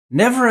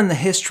Never in the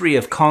history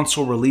of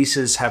console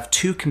releases have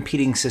two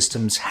competing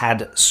systems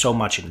had so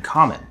much in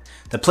common.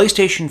 The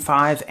PlayStation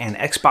 5 and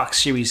Xbox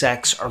Series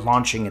X are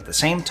launching at the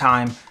same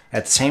time,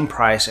 at the same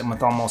price, and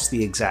with almost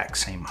the exact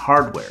same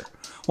hardware.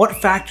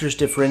 What factors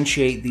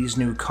differentiate these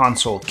new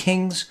console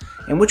kings,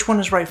 and which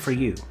one is right for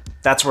you?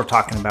 That's what we're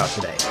talking about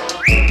today.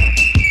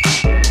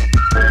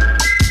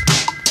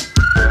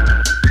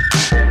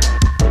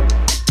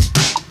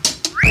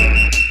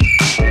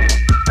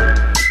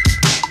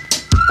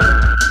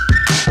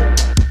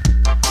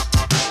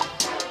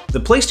 The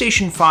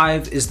PlayStation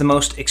 5 is the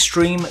most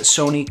extreme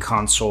Sony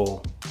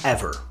console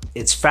ever.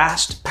 It's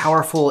fast,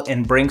 powerful,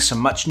 and brings some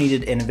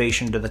much-needed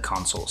innovation to the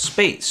console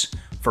space.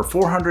 For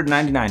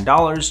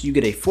 $499, you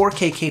get a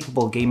 4K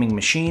capable gaming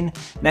machine,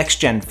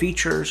 next-gen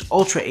features,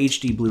 Ultra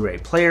HD Blu-ray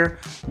player,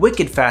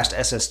 wicked fast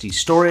SSD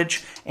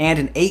storage, and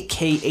an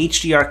 8K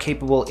HDR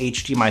capable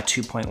HDMI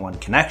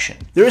 2.1 connection.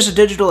 There is a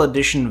digital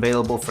edition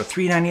available for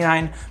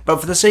 $399, but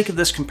for the sake of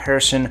this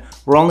comparison,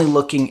 we're only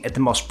looking at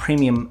the most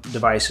premium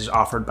devices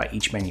offered by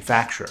each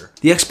manufacturer.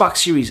 The Xbox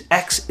Series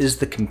X is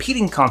the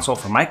competing console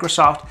for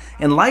Microsoft,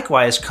 and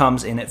likewise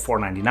comes in at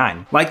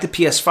 $499. Like the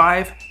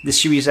PS5, the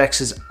Series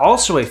X is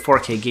also a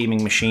 4K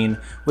gaming machine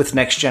with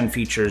next-gen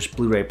features,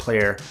 Blu-ray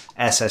player,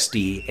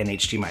 SSD, and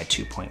HDMI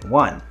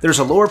 2.1. There's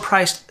a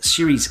lower-priced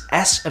Series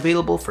S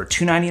available for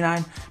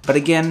 $299, but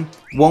again,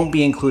 won't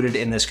be included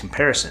in this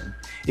comparison.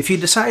 If you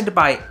decide to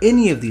buy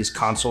any of these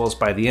consoles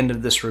by the end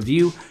of this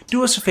review,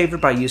 do us a favor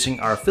by using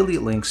our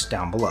affiliate links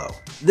down below.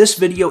 This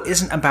video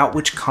isn't about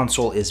which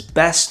console is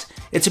best,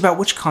 it's about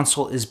which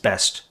console is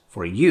best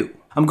for you.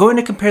 I'm going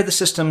to compare the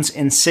systems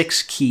in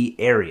 6 key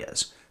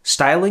areas: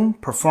 styling,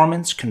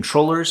 performance,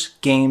 controllers,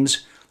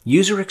 games,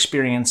 user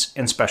experience,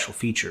 and special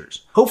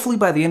features. Hopefully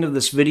by the end of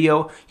this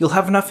video, you'll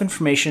have enough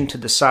information to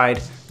decide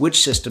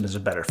which system is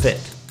a better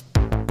fit.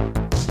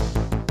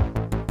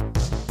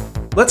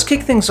 Let's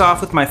kick things off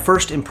with my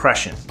first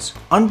impressions.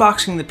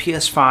 Unboxing the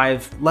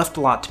PS5 left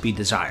a lot to be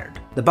desired.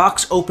 The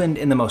box opened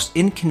in the most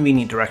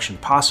inconvenient direction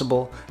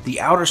possible, the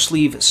outer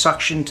sleeve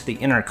suctioned to the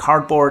inner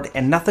cardboard,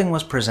 and nothing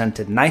was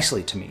presented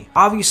nicely to me.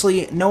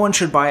 Obviously, no one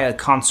should buy a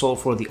console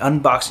for the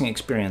unboxing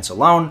experience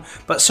alone,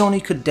 but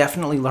Sony could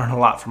definitely learn a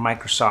lot from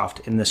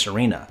Microsoft in this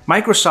arena.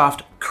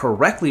 Microsoft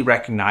correctly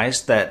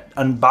recognized that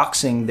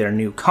unboxing their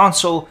new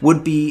console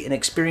would be an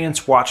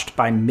experience watched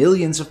by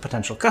millions of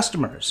potential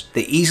customers.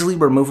 The easily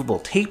removable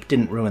tape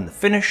didn't ruin the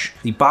finish,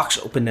 the box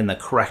opened in the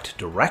correct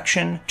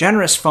direction,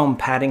 generous foam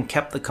padding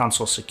kept the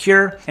console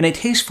secure, and a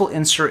tasteful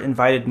insert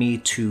invited me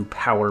to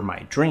power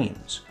my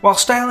dreams. While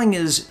styling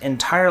is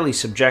entirely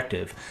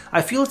subjective,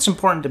 I feel it's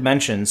important to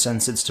mention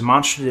since it's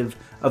demonstrative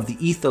of the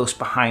ethos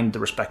behind the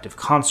respective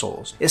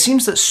consoles. It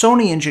seems that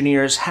Sony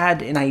engineers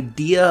had an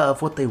idea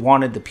of what they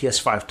wanted the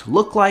PS5 to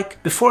look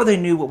like before they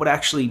knew what would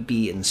actually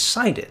be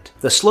inside it.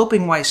 The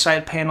sloping white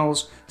side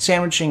panels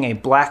sandwiching a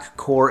black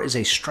core is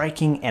a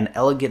striking and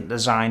elegant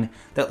design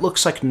that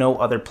looks like no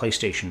other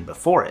PlayStation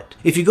before it.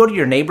 If you go to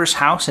your neighbor's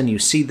house and you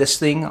see this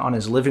thing on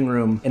his living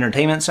room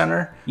entertainment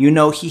center, you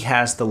know he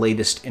has the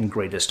latest and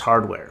greatest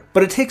hardware.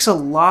 But it takes a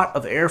lot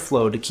of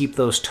airflow to keep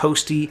those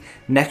toasty,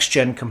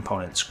 next-gen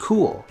components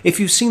cool. If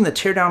you've seen the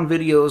teardown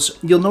videos,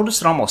 you'll notice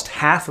that almost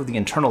half of the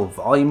internal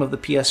volume of the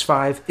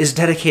PS5 is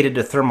dedicated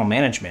to thermal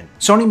management.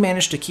 Sony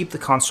managed to keep the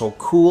console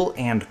cool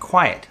and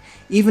quiet,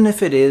 even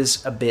if it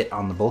is a bit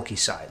on the bulky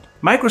side.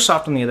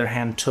 Microsoft, on the other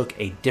hand, took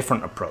a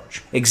different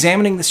approach.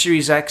 Examining the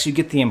Series X, you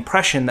get the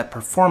impression that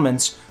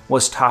performance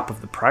was top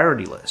of the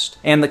priority list,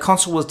 and the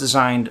console was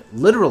designed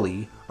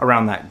literally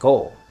around that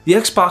goal. The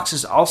Xbox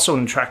is also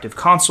an attractive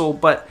console,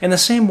 but in the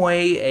same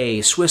way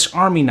a Swiss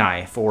Army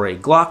knife or a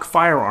Glock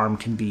firearm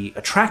can be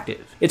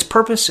attractive. Its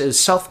purpose is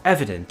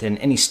self-evident, and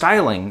any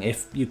styling,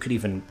 if you could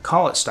even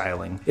call it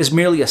styling, is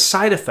merely a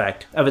side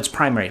effect of its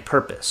primary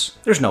purpose.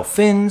 There's no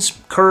fins,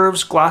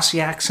 curves,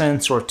 glossy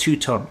accents, or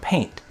two-tone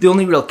paint. The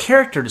only real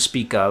character to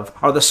speak of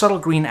are the subtle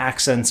green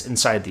accents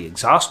inside the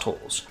exhaust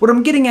holes. What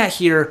I'm getting at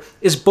here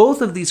is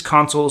both of these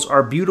consoles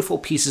are beautiful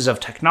pieces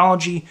of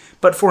technology,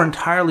 but for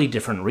entirely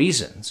different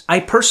reasons. I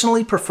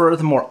personally prefer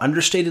the more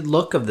understated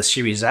look of the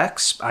Series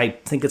X. I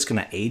think it's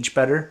going to age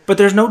better, but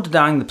there's no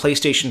denying the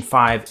PlayStation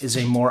 5 is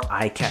a more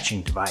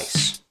eye-catching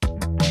device.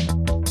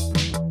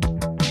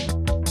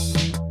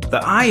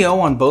 The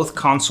I/O on both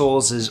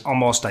consoles is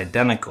almost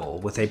identical,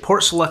 with a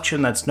port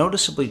selection that's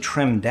noticeably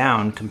trimmed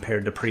down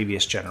compared to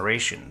previous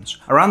generations.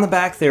 Around the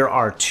back there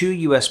are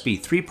 2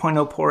 USB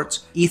 3.0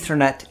 ports,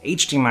 Ethernet,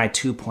 HDMI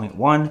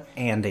 2.1,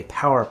 and a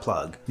power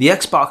plug. The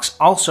Xbox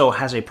also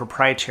has a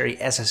proprietary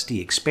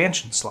SSD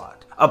expansion slot.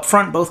 Up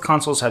front, both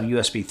consoles have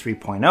USB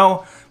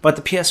 3.0, but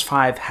the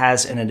PS5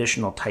 has an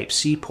additional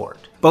Type-C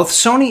port. Both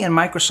Sony and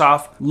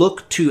Microsoft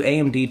look to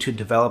AMD to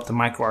develop the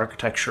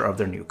microarchitecture of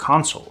their new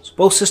consoles.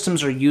 Both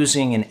systems are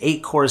using an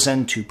 8-core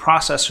Zen 2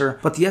 processor,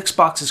 but the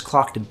Xbox is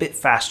clocked a bit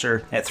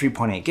faster at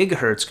 3.8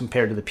 GHz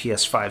compared to the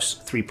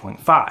PS5's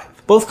 3.5.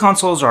 Both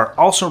consoles are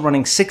also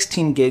running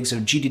 16 gigs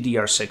of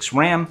GDDR6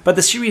 RAM, but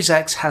the Series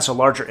X has a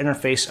larger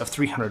interface of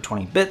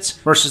 320 bits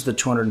versus the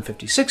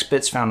 256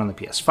 bits found on the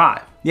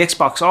PS5. The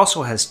Xbox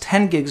also has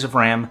 10 gigs of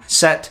RAM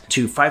set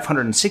to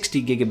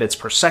 560 gigabits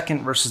per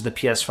second versus the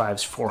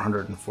PS5's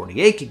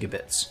 448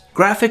 gigabits.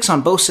 Graphics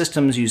on both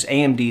systems use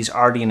AMD's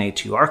RDNA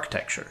 2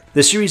 architecture.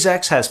 The Series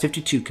X has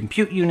 52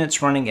 compute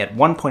units running at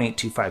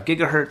 1.825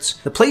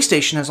 GHz. The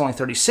PlayStation has only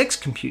 36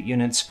 compute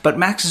units, but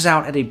maxes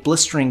out at a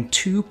blistering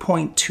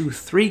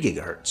 2.23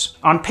 GHz.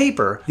 On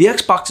paper, the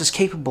Xbox is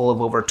capable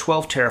of over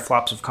 12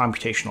 teraflops of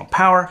computational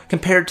power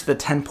compared to the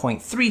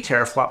 10.3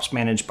 teraflops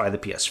managed by the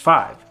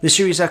PS5. The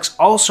Series X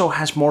also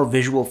has more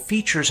visual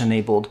features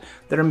enabled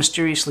that are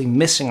mysteriously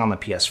missing on the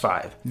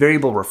PS5,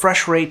 variable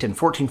refresh rate and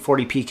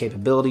 1440p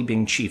capability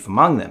being chief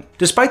among them.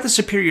 Despite the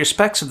superior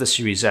specs of the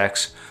Series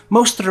X,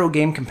 most thorough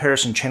game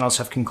comparison channels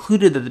have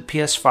concluded that the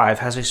PS5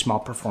 has a small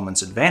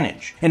performance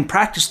advantage. In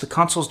practice, the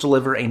consoles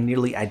deliver a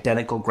nearly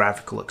identical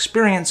graphical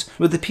experience,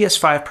 with the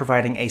PS5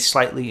 providing a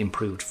slightly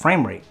improved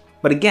frame rate.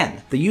 But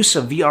again, the use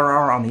of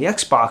VRR on the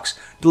Xbox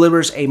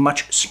delivers a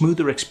much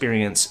smoother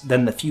experience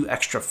than the few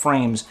extra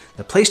frames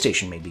the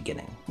PlayStation may be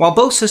getting. While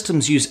both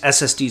systems use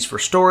SSDs for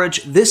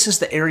storage, this is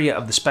the area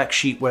of the spec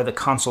sheet where the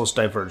consoles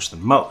diverge the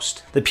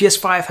most. The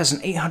PS5 has an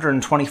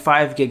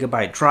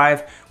 825GB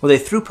drive with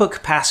a throughput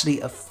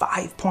capacity of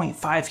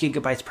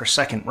 5.5GB per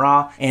second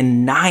raw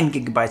and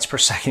 9GB per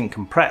second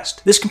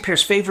compressed. This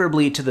compares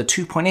favorably to the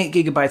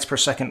 2.8GB per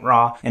second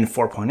raw and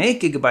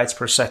 4.8GB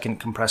per second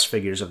compressed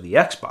figures of the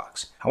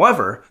Xbox.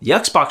 However, the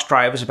Xbox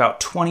drive is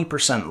about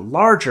 20%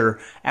 larger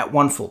at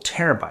 1 full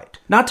terabyte.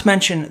 Not to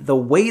mention, the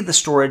way the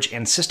storage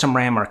and system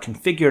RAM are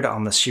configured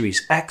on the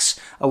Series X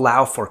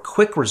allow for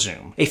quick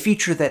resume, a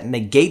feature that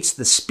negates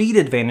the speed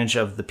advantage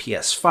of the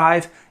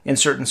PS5 in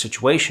certain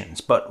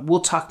situations, but we'll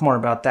talk more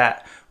about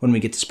that when we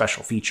get to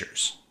special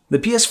features. The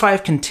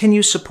PS5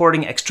 continues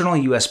supporting external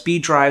USB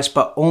drives,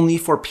 but only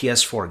for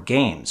PS4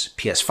 games.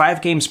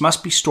 PS5 games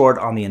must be stored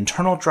on the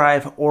internal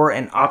drive or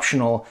an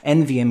optional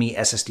NVMe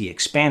SSD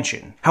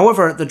expansion.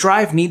 However, the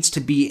drive needs to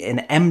be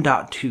an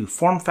M.2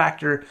 form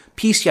factor,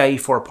 PCIe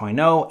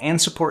 4.0,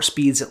 and support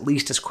speeds at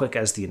least as quick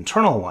as the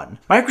internal one.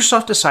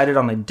 Microsoft decided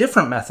on a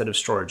different method of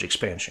storage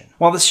expansion.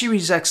 While the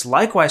Series X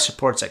likewise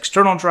supports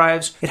external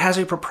drives, it has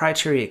a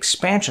proprietary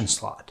expansion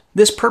slot.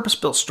 This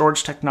purpose-built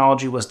storage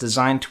technology was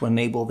designed to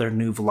enable their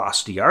new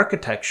Velocity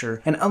architecture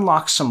and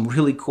unlock some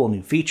really cool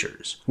new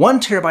features.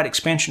 1 terabyte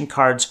expansion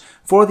cards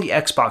for the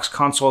Xbox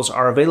consoles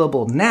are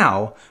available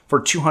now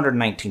for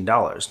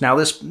 $219. Now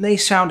this may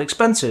sound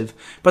expensive,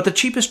 but the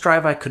cheapest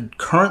drive I could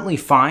currently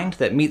find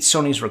that meets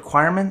Sony's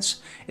requirements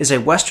is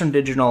a Western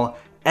Digital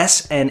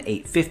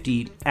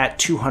SN850 at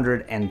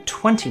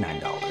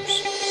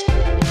 $229.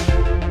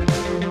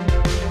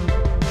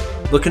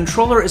 The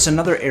controller is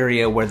another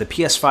area where the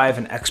PS5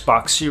 and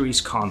Xbox Series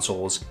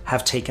consoles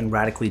have taken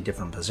radically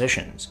different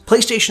positions.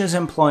 PlayStation is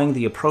employing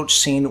the approach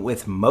seen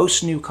with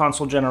most new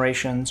console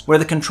generations, where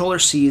the controller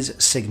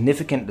sees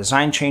significant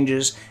design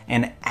changes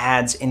and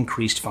adds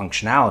increased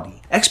functionality.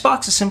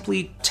 Xbox is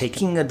simply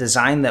taking a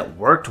design that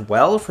worked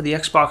well for the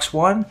Xbox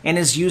One and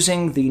is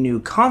using the new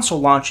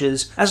console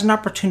launches as an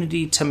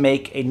opportunity to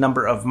make a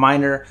number of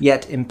minor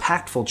yet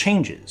impactful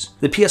changes.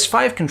 The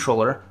PS5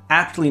 controller,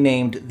 aptly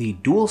named the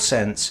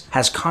DualSense,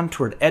 has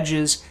contoured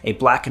edges, a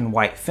black and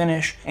white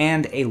finish,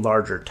 and a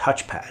larger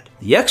touchpad.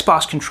 The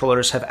Xbox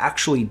controllers have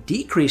actually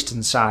decreased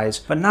in size,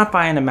 but not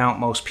by an amount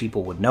most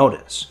people would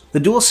notice. The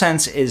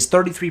DualSense is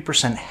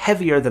 33%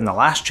 heavier than the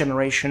last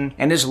generation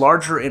and is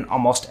larger in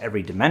almost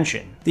every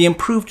dimension. The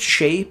improved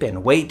shape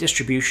and weight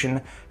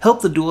distribution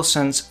help the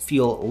DualSense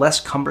feel less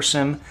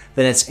cumbersome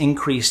than its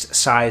increased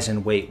size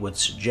and weight would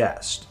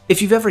suggest.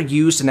 If you've ever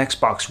used an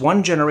Xbox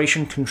One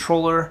generation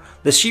controller,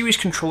 the Series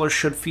controller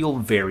should feel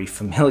very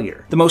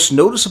familiar. The most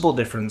noticeable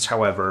difference,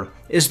 however,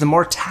 is the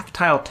more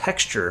tactile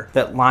texture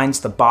that lines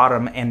the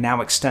bottom and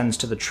now extends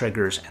to the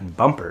triggers and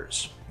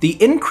bumpers.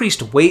 The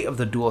increased weight of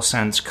the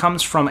DualSense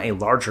comes from a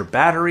larger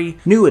battery,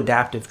 new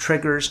adaptive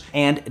triggers,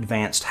 and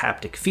advanced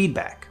haptic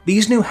feedback.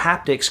 These new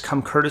haptics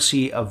come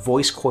courtesy of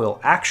voice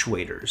coil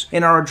actuators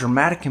and are a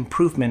dramatic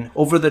improvement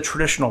over the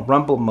traditional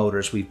rumble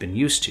motors we've been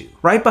used to.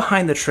 Right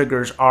behind the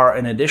triggers are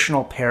an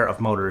additional pair of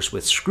motors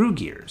with screw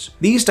gears.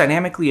 These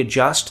dynamically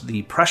adjust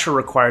the pressure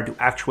required to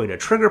actuate a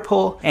trigger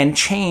pull and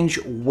change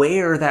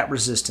where that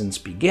resistance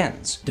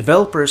begins.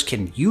 Developers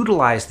can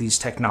utilize these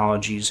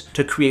technologies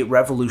to create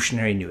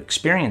revolutionary new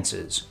experiences.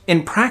 experiences.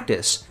 In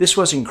practice, this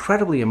was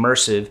incredibly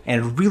immersive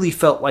and really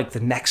felt like the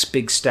next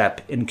big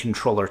step in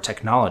controller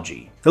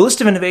technology. The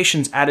list of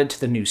innovations added to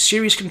the new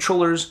series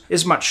controllers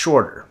is much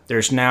shorter.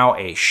 There's now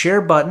a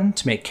share button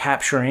to make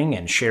capturing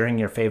and sharing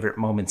your favorite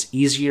moments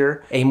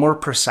easier, a more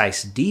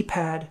precise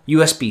D-pad,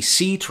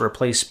 USB-C to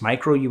replace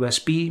micro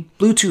USB,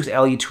 Bluetooth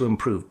LE to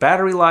improve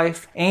battery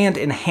life, and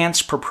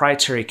enhanced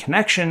proprietary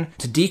connection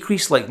to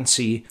decrease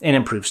latency and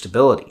improve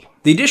stability.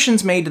 The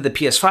additions made to the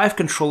PS5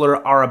 controller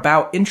are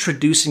about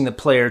introducing the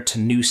player to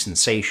new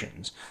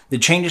sensations. The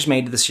changes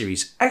made to the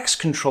Series X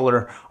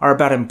controller are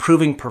about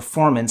improving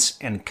performance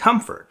and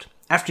comfort.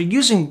 After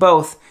using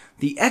both,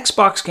 the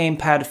Xbox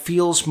gamepad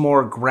feels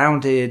more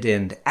grounded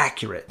and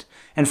accurate,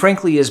 and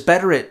frankly is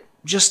better at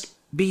just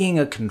being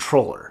a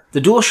controller.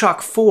 The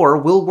DualShock 4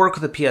 will work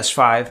with the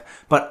PS5,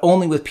 but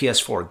only with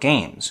PS4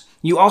 games.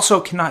 You also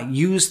cannot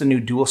use the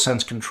new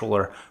DualSense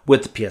controller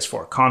with the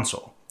PS4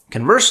 console.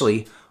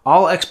 Conversely,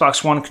 all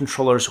Xbox One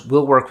controllers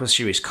will work with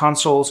Series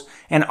consoles,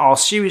 and all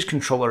Series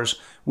controllers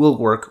will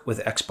work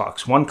with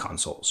Xbox One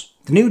consoles.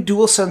 The new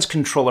DualSense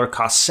controller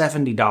costs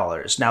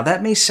 $70. Now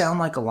that may sound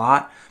like a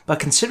lot, but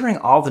considering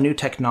all the new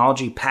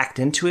technology packed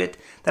into it,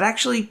 that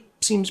actually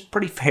seems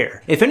pretty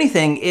fair. If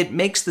anything, it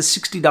makes the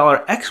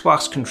 $60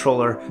 Xbox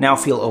controller now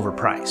feel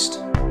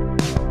overpriced.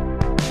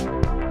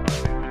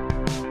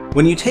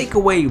 When you take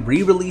away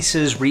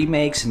re-releases,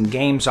 remakes, and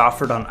games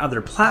offered on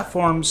other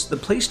platforms, the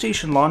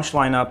PlayStation launch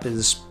lineup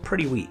is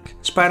pretty weak.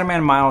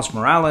 Spider-Man Miles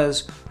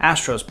Morales,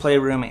 Astro's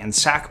Playroom, and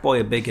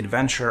Sackboy: A Big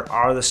Adventure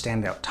are the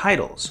standout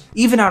titles.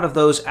 Even out of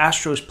those,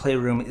 Astro's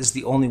Playroom is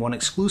the only one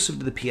exclusive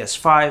to the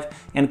PS5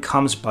 and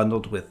comes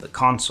bundled with the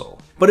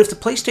console. But if the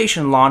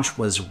PlayStation launch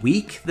was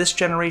weak this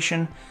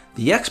generation,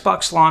 the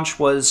Xbox launch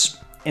was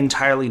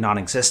entirely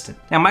non-existent.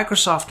 Now,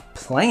 Microsoft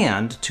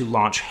planned to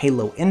launch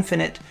Halo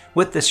Infinite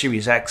with the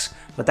Series X,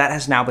 but that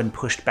has now been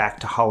pushed back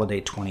to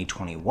holiday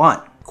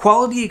 2021.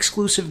 Quality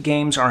exclusive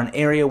games are an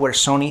area where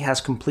Sony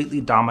has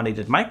completely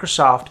dominated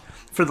Microsoft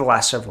for the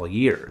last several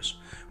years.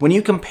 When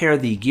you compare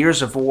the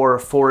Gears of War,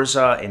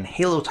 Forza, and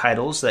Halo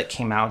titles that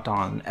came out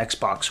on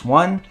Xbox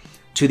One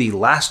to the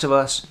Last of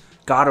Us,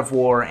 God of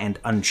War, and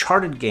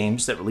Uncharted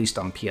games that released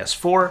on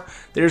PS4,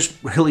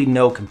 there's really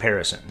no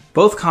comparison.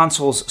 Both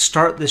consoles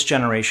start this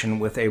generation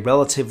with a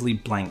relatively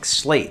blank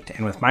slate,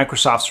 and with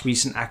Microsoft's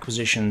recent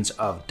acquisitions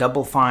of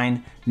Double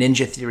Fine,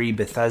 Ninja Theory,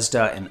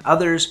 Bethesda, and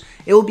others,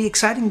 it will be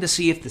exciting to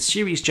see if the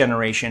Series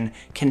generation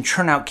can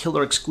churn out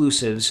killer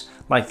exclusives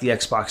like the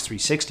Xbox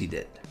 360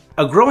 did.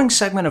 A growing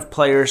segment of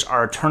players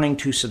are turning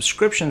to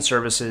subscription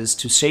services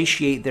to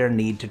satiate their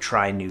need to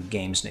try new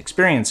games and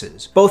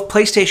experiences. Both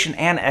PlayStation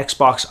and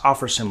Xbox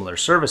offer similar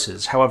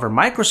services. However,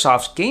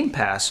 Microsoft's Game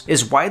Pass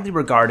is widely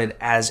regarded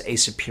as a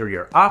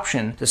superior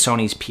option to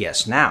Sony's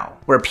PS Now,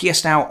 where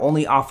PS Now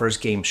only offers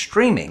game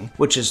streaming,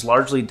 which is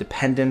largely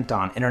dependent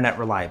on internet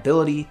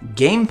reliability.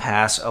 Game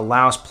Pass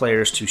allows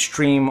players to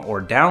stream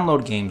or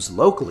download games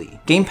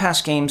locally. Game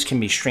Pass games can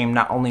be streamed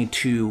not only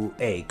to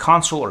a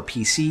console or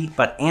PC,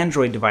 but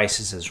Android devices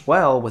as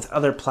well, with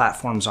other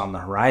platforms on the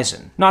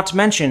horizon. Not to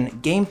mention,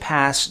 Game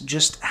Pass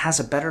just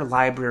has a better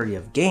library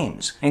of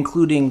games,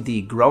 including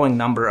the growing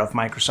number of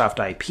Microsoft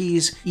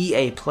IPs,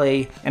 EA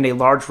Play, and a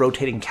large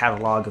rotating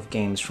catalog of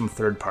games from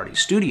third-party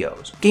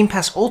studios. Game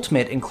Pass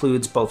Ultimate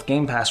includes both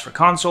Game Pass for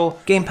console,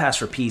 Game Pass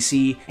for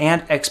PC,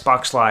 and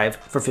Xbox Live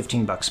for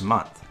 $15 a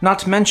month. Not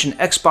to mention,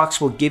 Xbox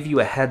will give you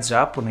a heads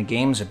up when a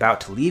game is about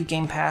to leave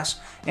Game Pass,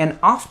 and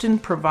often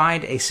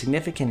provide a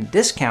significant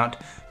discount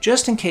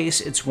just in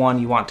case it's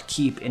one you want to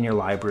keep in your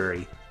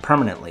library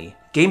permanently.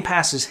 Game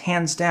Pass is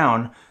hands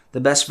down the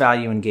best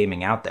value in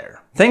gaming out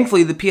there.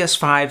 Thankfully, the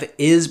PS5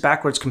 is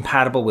backwards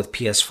compatible with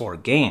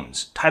PS4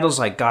 games. Titles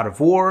like God of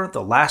War,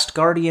 The Last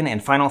Guardian,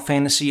 and Final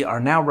Fantasy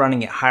are now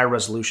running at higher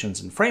resolutions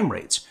and frame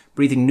rates,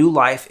 breathing new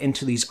life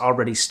into these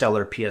already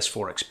stellar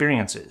PS4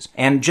 experiences.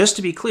 And just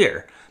to be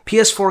clear,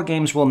 PS4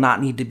 games will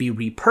not need to be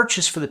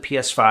repurchased for the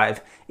PS5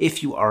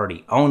 if you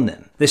already own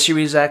them. The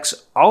Series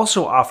X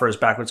also offers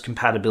backwards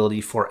compatibility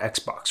for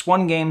Xbox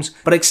One games,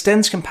 but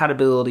extends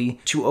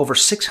compatibility to over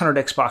 600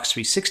 Xbox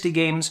 360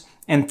 games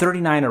and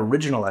 39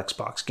 original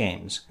Xbox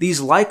games. These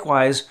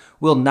likewise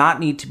will not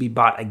need to be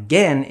bought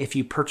again if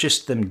you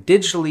purchased them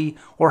digitally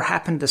or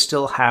happen to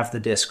still have the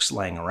discs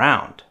laying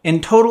around.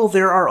 In total,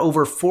 there are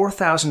over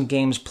 4,000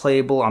 games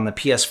playable on the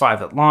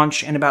PS5 at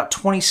launch and about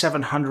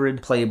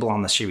 2,700 playable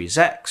on the Series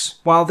X.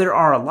 While there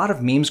are a lot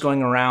of memes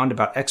going around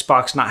about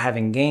Xbox not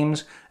having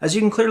games, as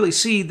you can clearly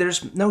see,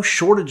 there's no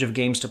shortage of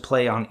games to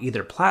play on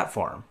either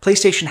platform.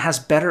 PlayStation has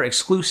better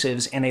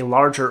exclusives and a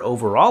larger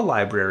overall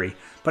library,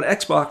 but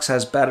Xbox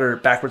has better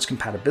backwards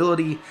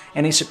compatibility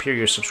and a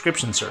superior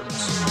subscription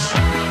service.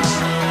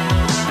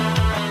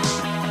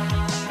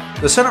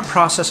 The setup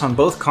process on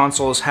both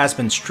consoles has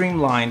been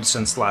streamlined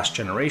since last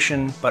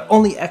generation, but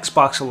only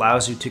Xbox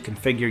allows you to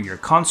configure your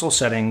console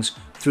settings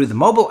through the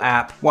mobile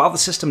app while the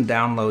system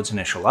downloads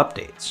initial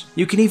updates.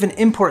 You can even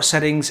import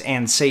settings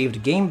and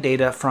saved game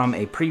data from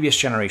a previous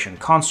generation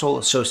console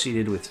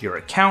associated with your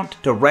account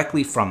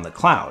directly from the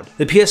cloud.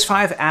 The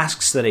PS5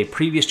 asks that a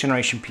previous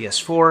generation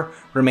PS4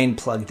 remain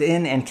plugged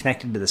in and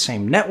connected to the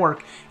same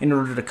network in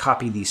order to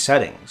copy these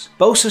settings.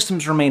 Both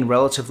systems remain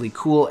relatively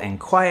cool and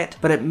quiet,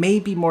 but it may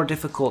be more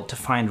difficult to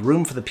find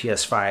room for the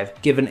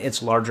PS5 given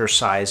its larger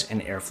size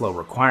and airflow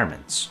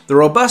requirements. The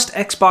robust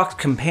Xbox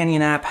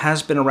companion app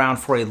has been around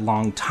for a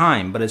long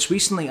time, but it's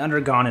recently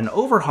undergone an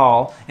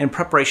overhaul in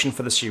preparation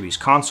for the series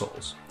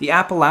consoles. The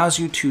app allows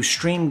you to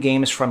stream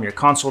games from your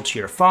console to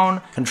your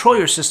phone, control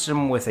your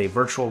system with a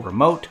virtual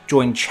remote,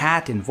 join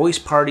chat and voice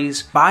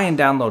parties, buy and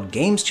download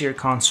games to your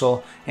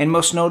console, and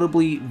most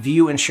notably,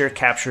 view and share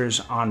captures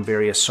on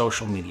various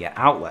social media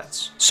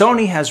outlets.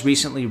 Sony has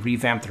recently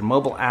revamped their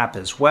mobile app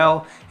as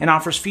well and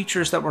offers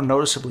features that were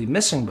noticeably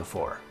missing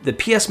before. The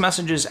PS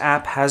Messages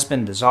app has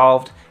been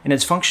dissolved and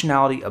its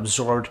functionality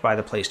absorbed by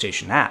the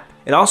PlayStation app.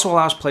 It also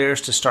allows players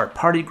to start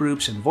party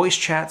groups and voice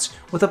chats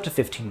with up to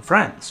 15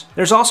 friends.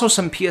 There's also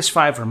some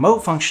PS5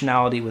 remote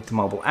functionality with the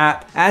mobile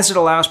app, as it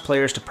allows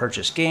players to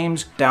purchase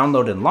games,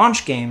 download and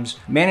launch games,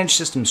 manage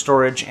system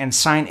storage, and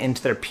sign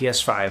into their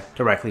PS5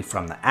 directly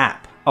from the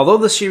app. Although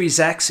the Series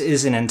X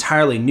is an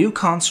entirely new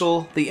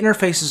console, the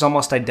interface is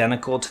almost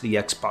identical to the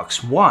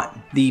Xbox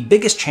One. The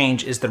biggest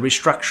change is the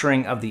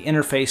restructuring of the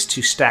interface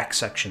to stack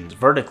sections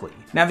vertically.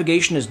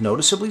 Navigation is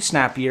noticeably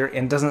snappier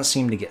and doesn't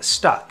seem to get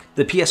stuck.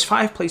 The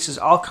PS5 places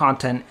all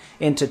content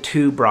into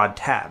two broad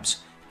tabs: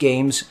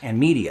 games and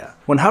media.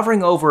 When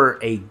hovering over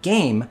a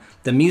game,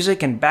 the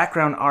music and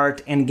background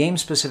art and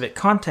game-specific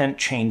content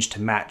change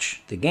to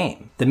match the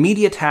game. The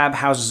Media tab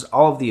houses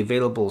all of the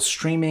available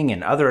streaming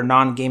and other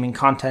non-gaming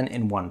content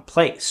in one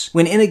place.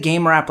 When in a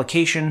game or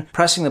application,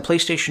 pressing the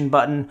PlayStation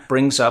button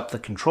brings up the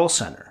Control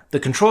Center. The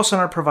Control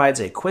Center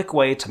provides a quick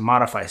way to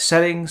modify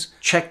settings,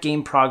 check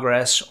game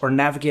progress, or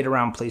navigate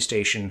around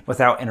PlayStation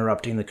without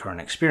interrupting the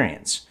current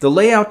experience. The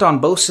layout on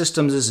both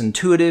systems is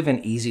intuitive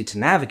and easy to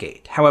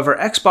navigate. However,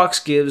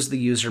 Xbox gives the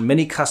user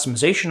many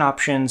customization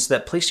options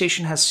that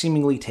PlayStation has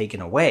seemingly taken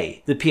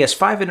away. The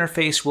PS5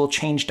 interface will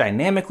change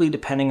dynamically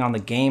depending on the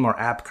game or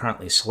app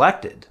currently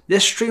selected.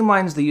 This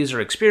streamlines the user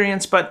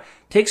experience, but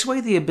takes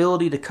away the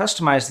ability to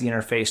customize the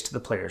interface to the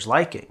player's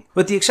liking.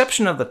 With the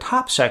exception of the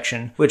top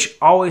section, which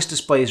always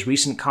displays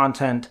recent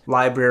content,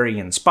 library,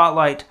 and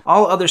spotlight,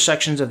 all other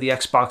sections of the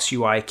Xbox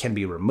UI can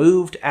be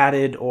removed,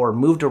 added, or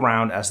moved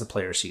around as the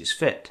player sees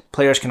fit.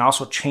 Players can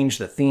also change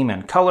the theme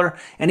and color,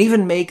 and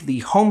even make the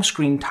home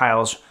screen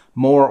tiles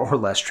more or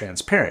less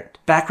transparent.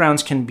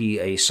 Backgrounds can be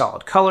a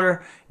solid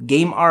color,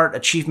 game art,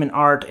 achievement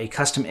art, a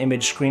custom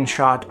image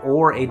screenshot,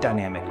 or a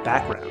dynamic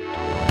background.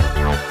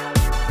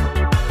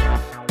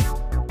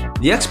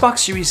 The Xbox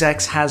Series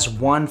X has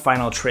one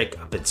final trick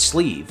up its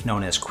sleeve,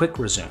 known as Quick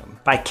Resume.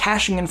 By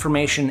caching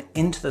information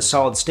into the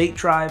solid-state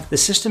drive, the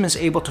system is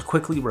able to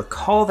quickly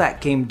recall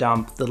that game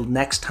dump the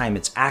next time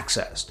it's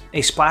accessed.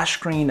 A splash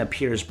screen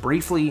appears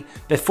briefly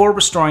before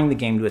restoring the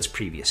game to its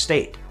previous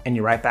state, and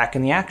you're right back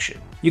in the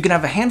action. You can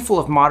have a handful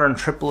of modern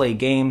AAA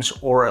games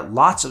or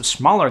lots of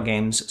smaller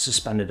games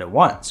suspended at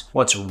once.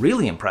 What's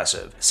really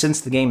impressive,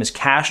 since the game is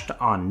cached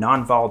on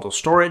non-volatile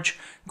storage,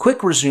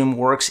 Quick Resume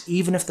works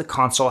even if the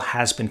console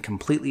has been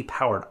completely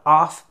powered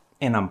off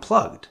and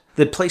unplugged.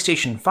 The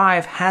PlayStation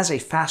 5 has a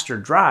faster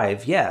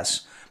drive,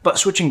 yes, but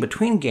switching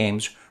between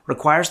games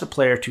requires the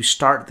player to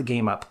start the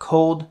game up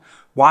cold,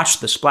 watch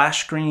the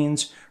splash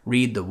screens,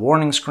 read the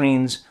warning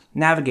screens,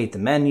 navigate the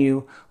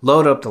menu,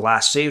 load up the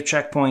last save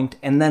checkpoint,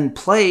 and then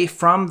play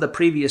from the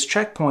previous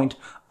checkpoint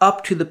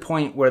up to the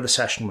point where the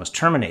session was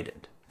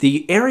terminated.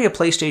 The area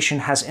PlayStation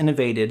has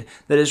innovated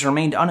that has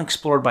remained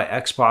unexplored by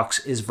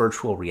Xbox is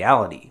virtual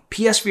reality.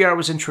 PSVR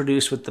was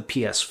introduced with the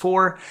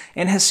PS4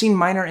 and has seen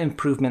minor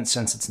improvements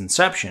since its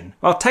inception.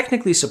 While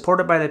technically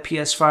supported by the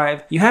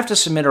PS5, you have to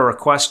submit a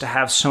request to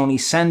have Sony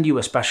send you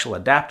a special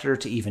adapter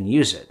to even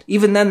use it.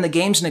 Even then, the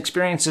games and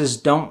experiences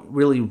don't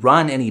really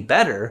run any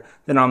better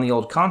than on the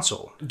old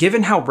console.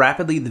 Given how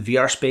rapidly the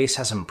VR space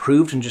has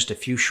improved in just a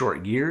few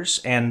short years,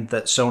 and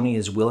that Sony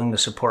is willing to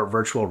support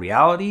virtual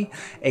reality,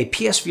 a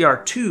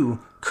PSVR 2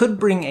 could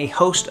bring a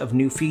host of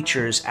new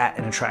features at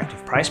an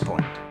attractive price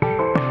point.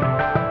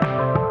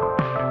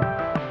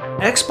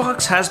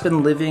 Xbox has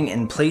been living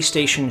in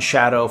PlayStation's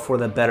shadow for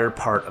the better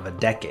part of a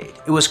decade.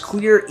 It was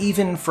clear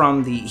even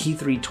from the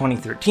E3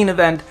 2013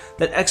 event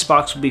that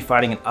Xbox would be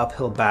fighting an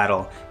uphill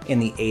battle in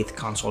the 8th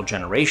console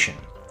generation.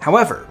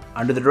 However,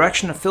 under the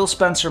direction of Phil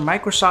Spencer,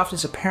 Microsoft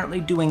is apparently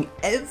doing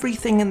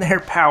everything in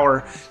their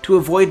power to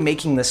avoid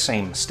making the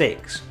same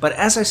mistakes. But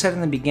as I said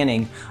in the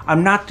beginning,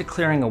 I'm not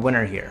declaring a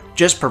winner here,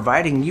 just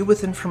providing you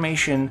with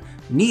information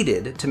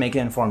needed to make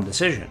an informed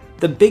decision.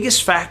 The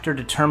biggest factor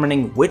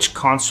determining which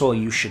console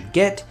you should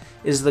get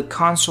is the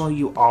console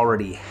you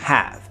already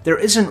have. There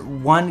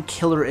isn't one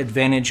killer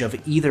advantage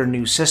of either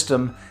new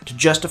system to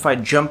justify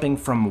jumping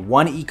from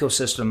one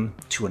ecosystem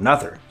to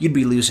another. You'd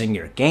be losing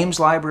your games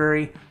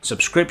library,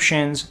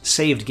 subscriptions,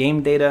 saved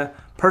game data,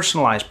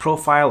 personalized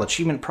profile,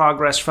 achievement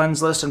progress,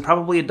 friends list, and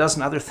probably a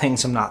dozen other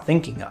things I'm not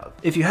thinking of.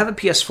 If you have a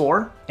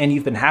PS4 and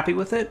you've been happy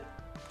with it,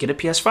 get a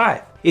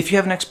PS5. If you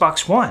have an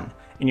Xbox One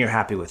and you're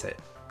happy with it,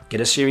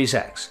 get a Series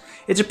X.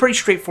 It's a pretty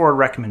straightforward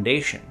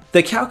recommendation.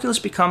 The calculus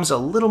becomes a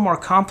little more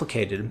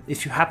complicated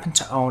if you happen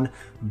to own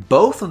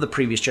both of the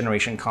previous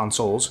generation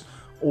consoles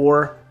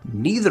or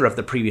neither of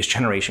the previous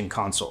generation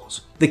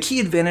consoles. The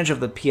key advantage of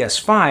the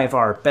PS5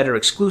 are better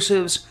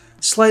exclusives,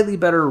 slightly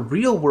better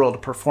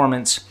real-world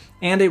performance,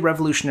 and a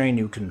revolutionary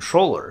new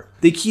controller.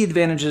 The key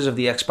advantages of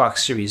the Xbox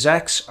Series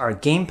X are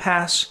Game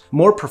Pass,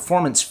 more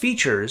performance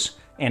features,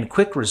 and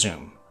quick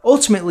resume.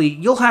 Ultimately,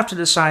 you'll have to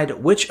decide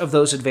which of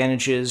those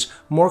advantages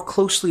more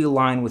closely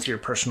align with your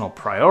personal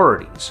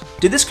priorities.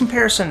 Did this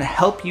comparison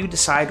help you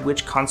decide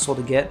which console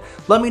to get?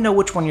 Let me know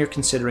which one you're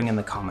considering in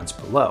the comments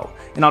below,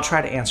 and I'll try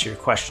to answer your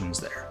questions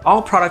there.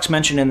 All products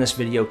mentioned in this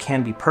video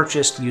can be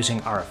purchased using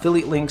our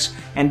affiliate links,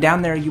 and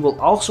down there you will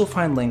also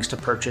find links to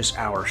purchase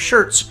our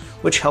shirts,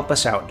 which help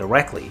us out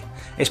directly.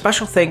 A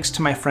special thanks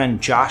to my friend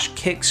Josh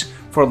Kicks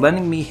for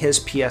lending me his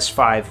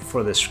PS5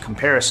 for this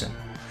comparison.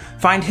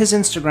 Find his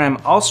Instagram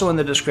also in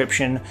the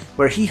description,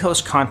 where he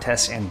hosts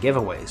contests and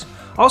giveaways.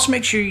 Also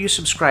make sure you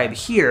subscribe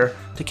here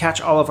to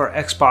catch all of our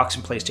Xbox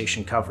and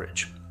PlayStation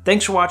coverage.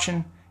 Thanks for watching,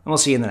 and we'll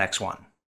see you in the next one.